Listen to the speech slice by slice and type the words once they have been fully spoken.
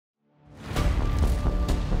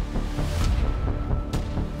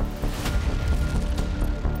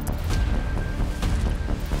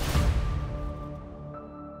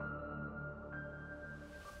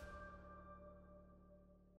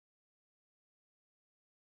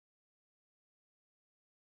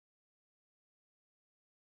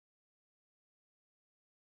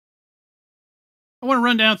I want to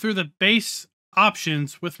run down through the base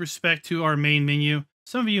options with respect to our main menu.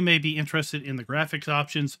 Some of you may be interested in the graphics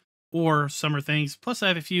options or summer things. Plus, I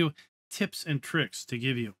have a few tips and tricks to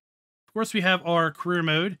give you. Of course, we have our career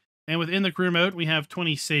mode, and within the career mode, we have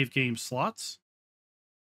 20 save game slots.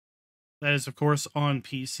 That is, of course, on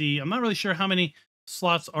PC. I'm not really sure how many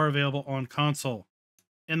slots are available on console.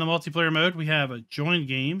 In the multiplayer mode, we have a join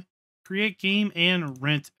game, create game, and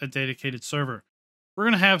rent a dedicated server. We're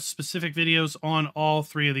going to have specific videos on all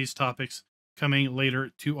three of these topics coming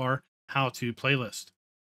later to our how-to playlist.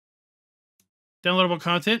 Downloadable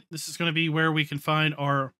content. This is going to be where we can find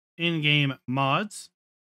our in-game mods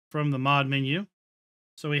from the mod menu.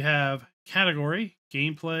 So we have category,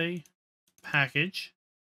 gameplay, package,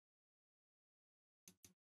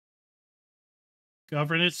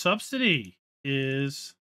 governance subsidy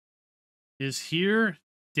is here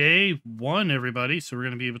day one, everybody. So we're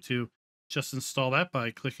going to be able to just install that by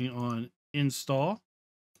clicking on install,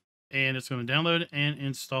 and it's going to download and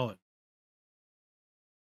install it.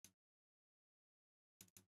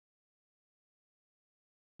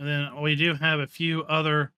 And then we do have a few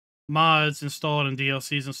other mods installed and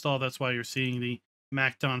DLCs installed. That's why you're seeing the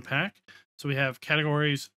Macdon pack. So we have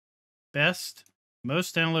categories, best,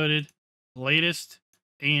 most downloaded, latest,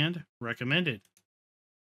 and recommended.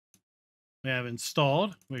 We have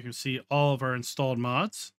installed. We can see all of our installed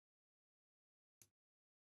mods.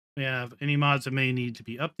 We have any mods that may need to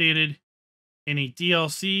be updated, any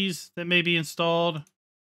DLCs that may be installed,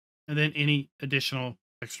 and then any additional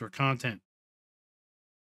extra content.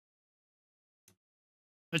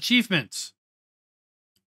 Achievements.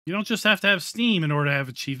 You don't just have to have Steam in order to have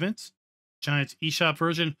achievements. Giant's eShop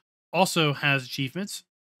version also has achievements.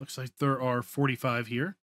 Looks like there are 45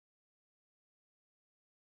 here.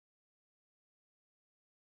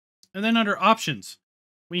 And then under options,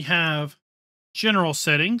 we have general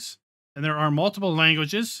settings, and there are multiple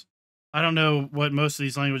languages. I don't know what most of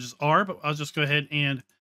these languages are, but I'll just go ahead and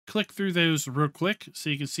click through those real quick so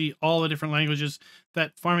you can see all the different languages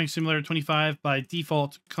that Farming Simulator 25 by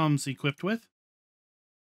default comes equipped with.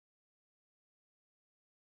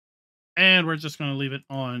 And we're just going to leave it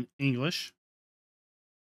on English.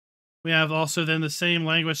 We have also then the same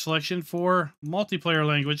language selection for multiplayer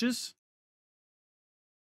languages.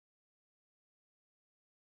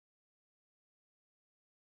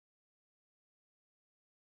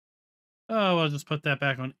 Oh, I'll just put that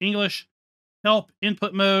back on English. Help,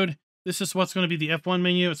 input mode. This is what's going to be the F1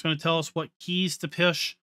 menu. It's going to tell us what keys to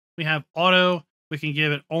push. We have auto. We can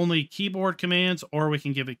give it only keyboard commands, or we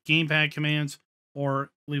can give it gamepad commands,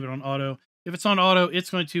 or leave it on auto. If it's on auto, it's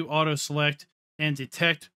going to auto select and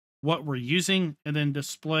detect what we're using and then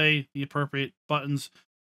display the appropriate buttons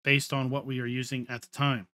based on what we are using at the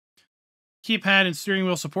time. Keypad and steering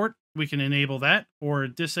wheel support, we can enable that or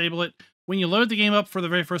disable it. When you load the game up for the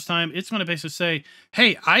very first time, it's going to basically say,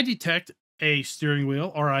 hey, I detect a steering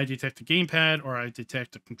wheel, or I detect a gamepad, or I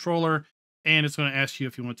detect a controller, and it's going to ask you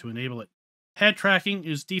if you want to enable it. Head tracking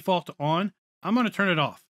is default to on. I'm going to turn it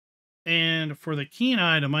off. And for the keen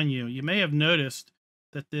eye among you, you may have noticed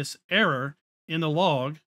that this error in the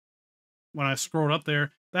log, when I scrolled up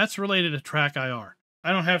there, that's related to track IR.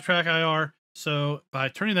 I don't have track IR, so by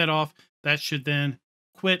turning that off, that should then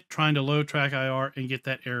quit trying to load track IR and get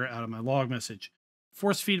that error out of my log message.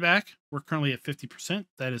 Force feedback, we're currently at 50%.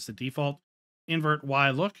 That is the default. Invert Y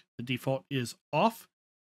look, the default is off.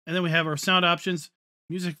 And then we have our sound options.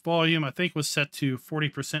 Music volume, I think, was set to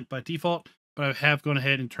 40% by default, but I have gone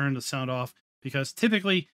ahead and turned the sound off because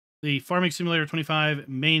typically the Farming Simulator 25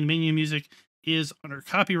 main menu music is under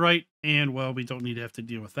copyright, and well, we don't need to have to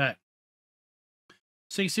deal with that.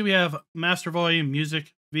 So you can see we have master volume,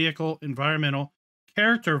 music, vehicle, environmental,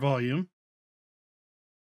 character volume,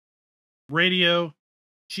 radio,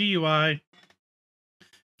 GUI,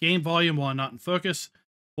 game volume while not in focus,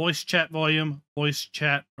 voice chat volume, voice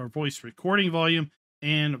chat or voice recording volume,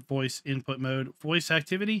 and voice input mode. Voice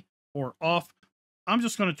activity or off. I'm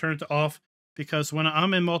just going to turn it to off because when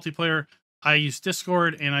I'm in multiplayer, I use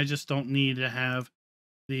Discord and I just don't need to have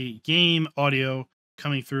the game audio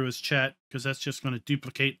coming through as chat because that's just going to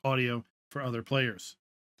duplicate audio for other players.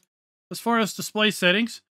 As far as display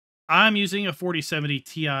settings, I'm using a 4070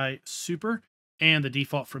 Ti Super, and the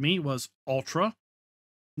default for me was Ultra.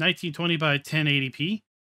 1920 by 1080p.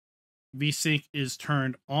 VSync is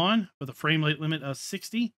turned on with a frame rate limit of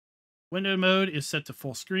 60. Window mode is set to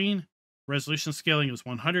full screen. Resolution scaling is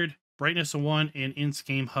 100. Brightness of 1 and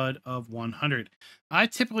in-game HUD of 100. I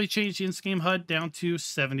typically change the in-game HUD down to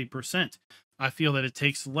 70%. I feel that it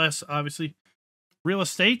takes less, obviously, real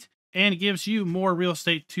estate and gives you more real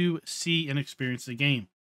estate to see and experience the game.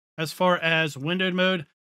 As far as windowed mode,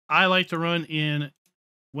 I like to run in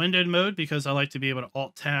windowed mode because I like to be able to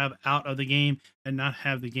alt tab out of the game and not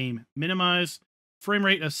have the game minimized. Frame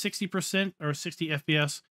rate of 60% or 60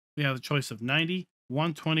 FPS. We have the choice of 90,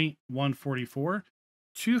 120, 144,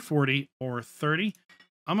 240, or 30.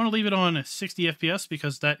 I'm going to leave it on 60 FPS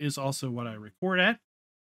because that is also what I record at.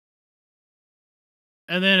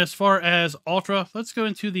 And then as far as Ultra, let's go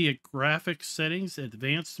into the graphics settings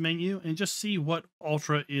advanced menu and just see what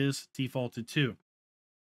Ultra is defaulted to.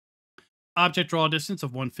 Object draw distance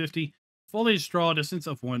of 150, foliage draw distance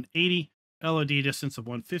of 180, LOD distance of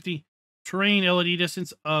 150, terrain LOD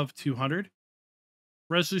distance of 200,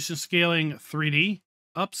 resolution scaling 3D,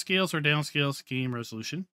 upscales or downscales game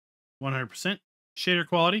resolution 100%, shader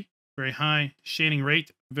quality very high, shading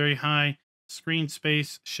rate very high, screen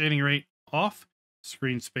space shading rate off,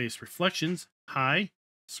 screen space reflections high,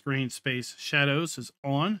 screen space shadows is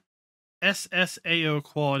on, SSAO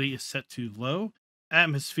quality is set to low,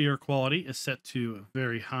 atmosphere quality is set to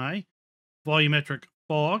very high, volumetric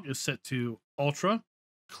fog is set to ultra,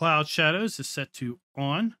 cloud shadows is set to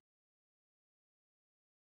on,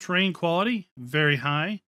 terrain quality very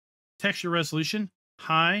high, texture resolution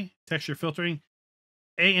high, texture filtering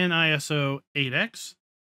ANISO 8x,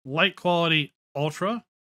 light quality ultra,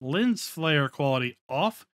 lens flare quality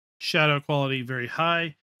off, shadow quality very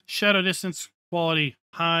high, shadow distance quality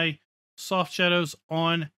high, soft shadows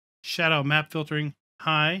on, shadow map filtering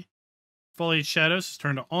high, foliage shadows is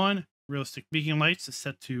turned to on, realistic beacon lights is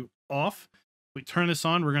set to off. If we turn this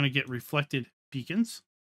on, we're going to get reflected beacons.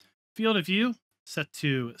 Field of view set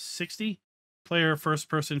to 60, player first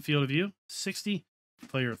person field of view 60,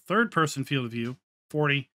 player third person field of view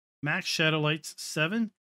 40, max shadow lights 7,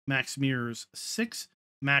 max mirrors 6,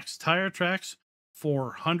 max tire tracks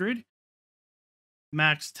 400,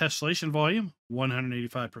 max tessellation volume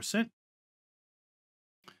 185%.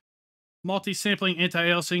 Multi-sampling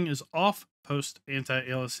anti-aliasing is off. Post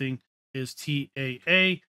anti-aliasing is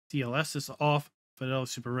TAA. DLS is off.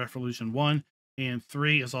 Fidelity Super Resolution 1 and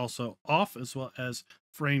 3 is also off, as well as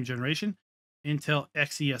frame generation. Intel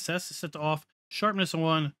XESS is set to off. Sharpness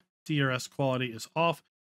 1, DRS quality is off,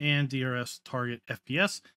 and DRS target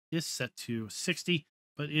FPS is set to 60,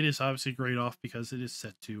 but it is obviously grayed off because it is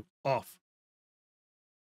set to off.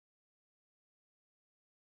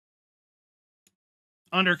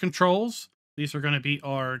 Under controls, these are going to be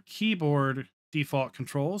our keyboard default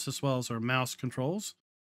controls as well as our mouse controls.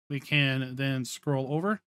 We can then scroll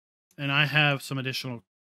over, and I have some additional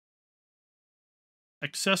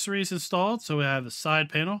accessories installed. So we have the side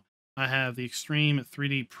panel. I have the Extreme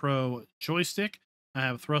 3D Pro joystick. I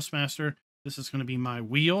have Thrustmaster. This is going to be my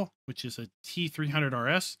wheel, which is a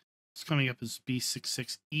T300RS. It's coming up as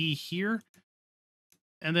B66E here.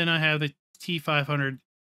 And then I have the T500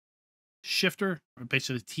 shifter, or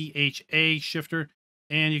basically THA shifter,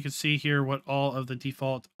 and you can see here what all of the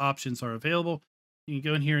default options are available. You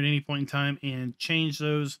can go in here at any point in time and change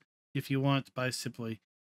those if you want by simply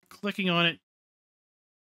clicking on it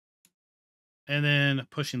and then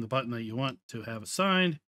pushing the button that you want to have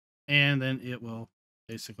assigned, and then it will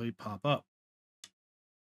basically pop up.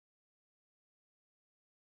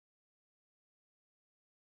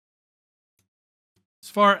 As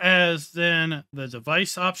far as then the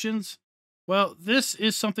device options, well, this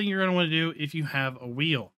is something you're going to want to do if you have a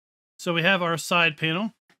wheel. So we have our side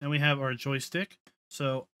panel and we have our joystick.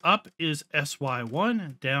 So up is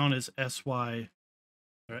SY1, down is SY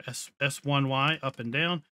or S1Y, up and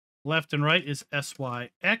down. Left and right is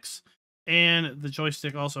SYX. And the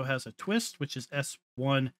joystick also has a twist, which is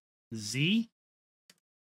S1Z.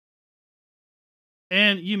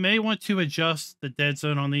 And you may want to adjust the dead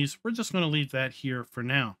zone on these. We're just going to leave that here for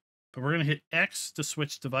now. But we're going to hit X to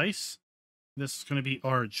switch device. This is going to be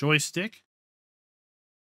our joystick.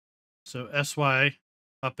 So SY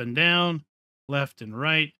up and down, left and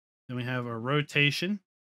right. Then we have our rotation.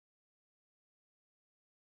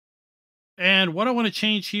 And what I want to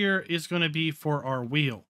change here is going to be for our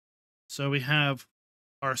wheel. So we have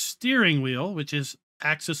our steering wheel, which is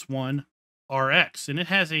Axis 1 RX. And it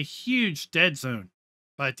has a huge dead zone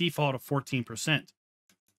by default of 14%.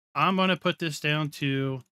 I'm going to put this down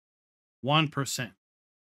to 1%.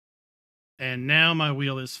 And now my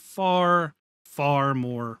wheel is far, far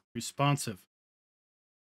more responsive.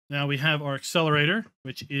 Now we have our accelerator,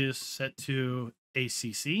 which is set to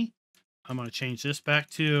ACC. I'm going to change this back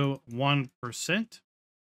to 1%.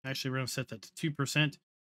 Actually, we're going to set that to 2%.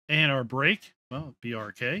 And our brake, well,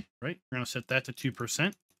 BRK, right? We're going to set that to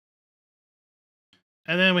 2%.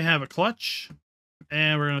 And then we have a clutch,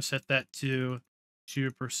 and we're going to set that to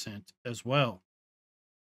 2% as well.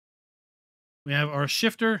 We have our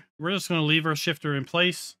shifter. We're just going to leave our shifter in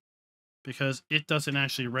place. because it doesn't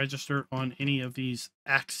actually register on any of these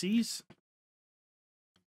axes.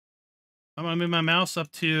 I'm going to move my mouse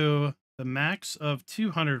up to the max of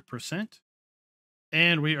 200%,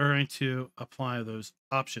 and we are going to apply those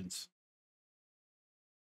options.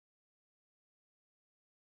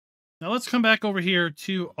 Now let's come back over here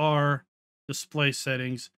to our display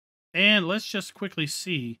settings, and let's just quickly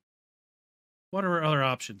see what are our other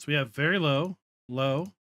options. We have very low,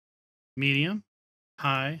 low, medium,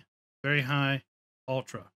 high, very high,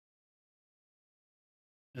 ultra.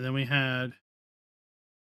 And then we had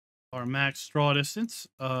our max draw distance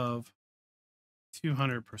of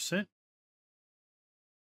 200%.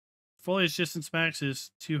 Foliage distance max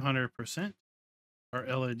is 200%. Our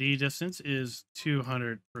LED distance is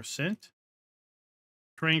 200%.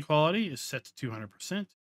 Terrain quality is set to 200%.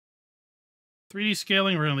 3D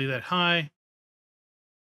scaling, we're going to leave that high.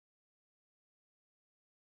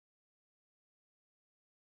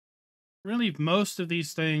 We're going to leave most of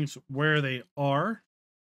these things where they are.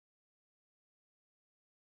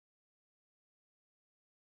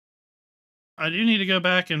 I do need to go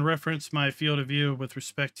back and reference my field of view with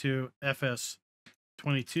respect to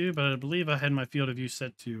FS22, but I believe I had my field of view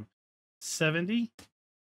set to 70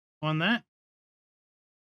 on that.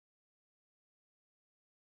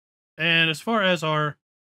 And as far as our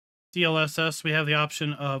DLSS, we have the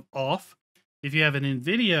option of off. If you have an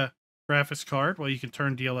NVIDIA graphics card, well, you can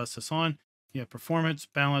turn DLSS on. You have performance,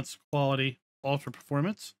 balance, quality, ultra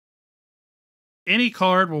performance. Any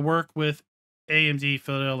card will work with AMD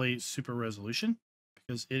Fidelity Super Resolution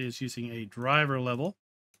because it is using a driver level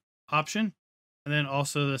option. And then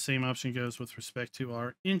also the same option goes with respect to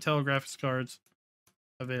our Intel graphics cards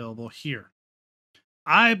available here.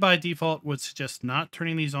 I, by default, would suggest not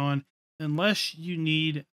turning these on unless you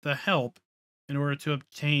need the help in order to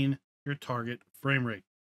obtain your target frame rate.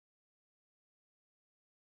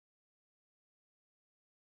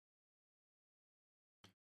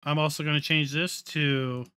 I'm also going to change this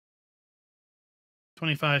to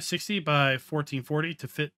 2560 by 1440 to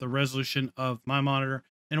fit the resolution of my monitor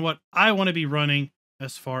and what I want to be running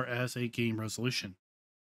as far as a game resolution.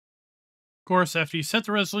 Of course, after you set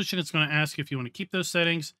the resolution, it's going to ask if you want to keep those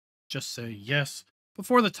settings. Just say yes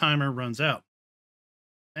before the timer runs out.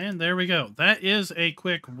 And there we go. That is a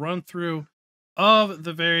quick run through of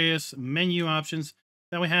the various menu options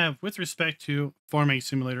that we have with respect to Farming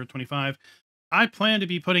Simulator 25. I plan to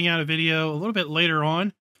be putting out a video a little bit later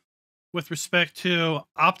on with respect to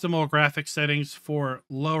optimal graphics settings for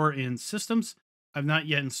lower end systems. I've not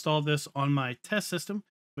yet installed this on my test system,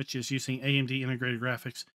 which is using AMD integrated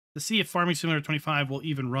graphics, to see if Farming Simulator 25 will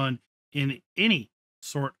even run in any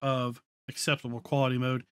sort of acceptable quality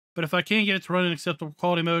mode. But if I can get it to run in acceptable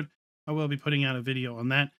quality mode, I will be putting out a video on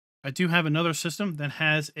that. I do have another system that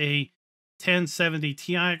has a 1070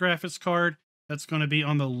 Ti graphics card that's going to be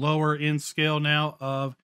on the lower end scale now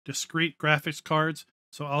of discrete graphics cards.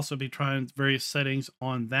 So I'll also be trying various settings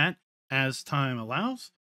on that as time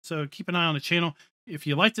allows. So keep an eye on the channel. If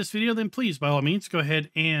you like this video, then please, by all means, go ahead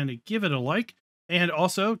and give it a like. And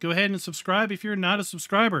also go ahead and subscribe if you're not a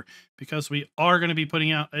subscriber, because we are going to be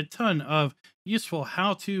putting out a ton of useful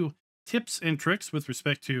how-to tips and tricks with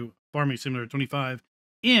respect to Farming Simulator 25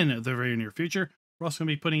 in the very near future. We're also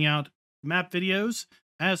going to be putting out map videos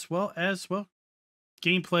as well as,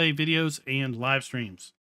 gameplay videos and live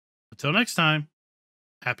streams. Until next time,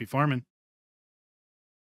 happy farming.